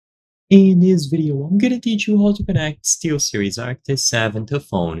In this video, I'm gonna teach you how to connect Steelseries Arctis 7 to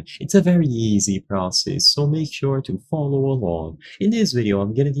phone. It's a very easy process, so make sure to follow along. In this video,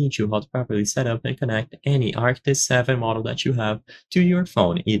 I'm gonna teach you how to properly set up and connect any Arctis 7 model that you have to your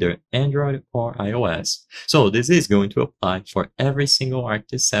phone, either Android or iOS. So this is going to apply for every single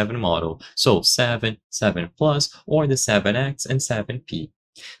Arctis 7 model, so 7, 7 Plus, or the 7X and 7P.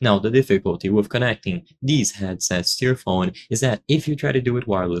 Now, the difficulty with connecting these headsets to your phone is that if you try to do it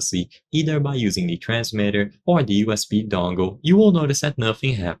wirelessly, either by using the transmitter or the USB dongle, you will notice that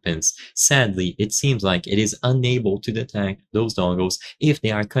nothing happens. Sadly, it seems like it is unable to detect those dongles if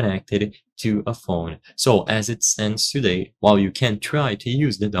they are connected to a phone. So as it stands today, while you can try to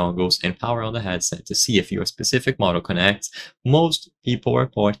use the dongles and power on the headset to see if your specific model connects, most people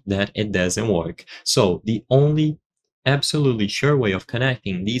report that it doesn't work. So the only absolutely sure way of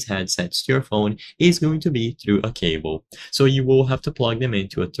connecting these headsets to your phone is going to be through a cable. So you will have to plug them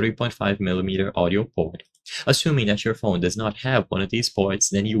into a 3.5mm audio port. Assuming that your phone does not have one of these ports,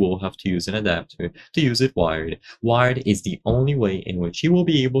 then you will have to use an adapter to use it wired. Wired is the only way in which you will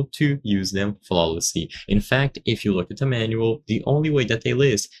be able to use them flawlessly. In fact, if you look at the manual, the only way that they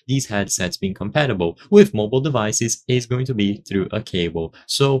list these headsets being compatible with mobile devices is going to be through a cable.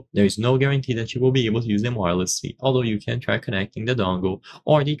 So there's no guarantee that you will be able to use them wirelessly, although you can try connecting the dongle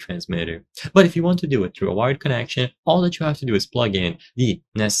or the transmitter. But if you want to do it through a wired connection, all that you have to do is plug in the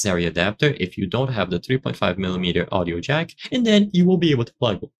necessary adapter if you don't have the 3.5mm audio jack, and then you will be able to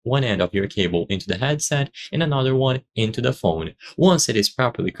plug one end of your cable into the headset and another one into the phone. Once it is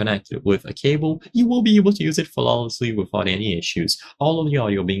properly connected with a cable, you will be able to use it flawlessly without any issues. All of the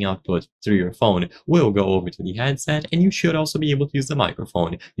audio being output through your phone will go over to the headset, and you should also be able to use the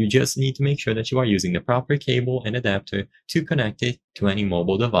microphone. You just need to make sure that you are using the proper cable and adapter to connect it to any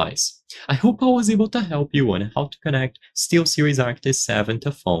mobile device. I hope I was able to help you on how to connect Steelseries Arctis 7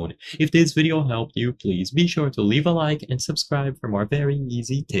 to phone. If this video helped you, please be sure to leave a like and subscribe for more very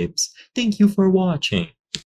easy tips. Thank you for watching.